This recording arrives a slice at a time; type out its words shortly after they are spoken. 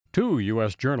Two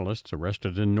U.S. journalists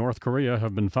arrested in North Korea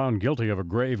have been found guilty of a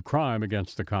grave crime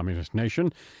against the communist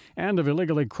nation and of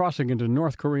illegally crossing into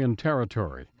North Korean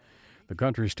territory. The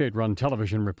country's state-run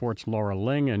television reports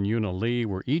Ling and Euna Lee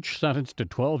were each sentenced to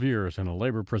 12 years in a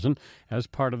labor prison as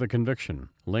part of the conviction.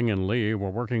 Ling and Lee were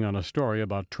working on a story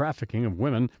about trafficking of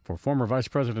women for former Vice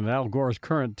President Al Gore's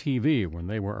Current TV when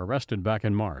they were arrested back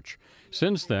in March.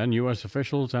 Since then, U.S.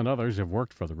 officials and others have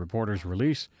worked for the reporters'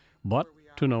 release, but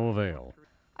to no avail.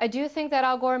 I do think that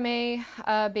Al Gore may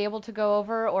be able to go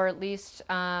over, or at least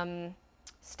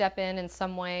step in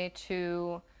some way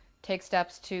to take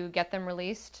steps to get them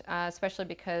released, especially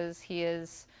because he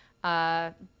is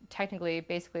technically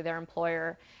basically their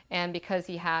employer and because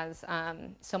he has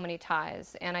so many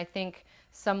ties. And I think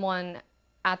someone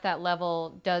at that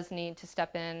level does need to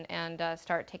step in and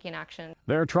start taking action.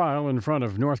 Their trial in front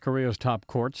of North Korea's top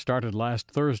court started last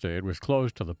Thursday. It was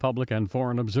closed to the public and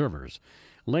foreign observers.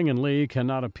 Ling and Lee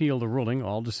cannot appeal the ruling.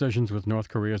 All decisions with North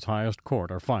Korea's highest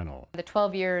court are final. The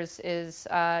 12 years is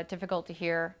difficult to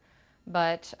hear,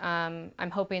 but I'm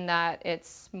hoping that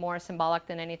it's more symbolic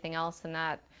than anything else and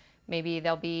that maybe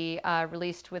they'll be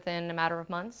released within a matter of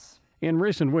months. In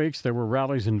recent weeks, there were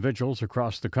rallies and vigils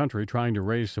across the country trying to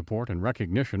raise support and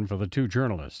recognition for the two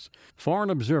journalists.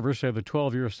 Foreign observers say the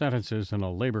 12-year sentences in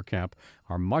a labor camp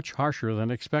are much harsher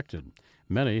than expected.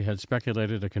 Many had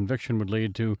speculated a conviction would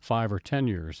lead to 5 or 10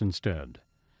 years instead.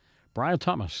 Brian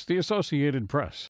Thomas, The Associated Press.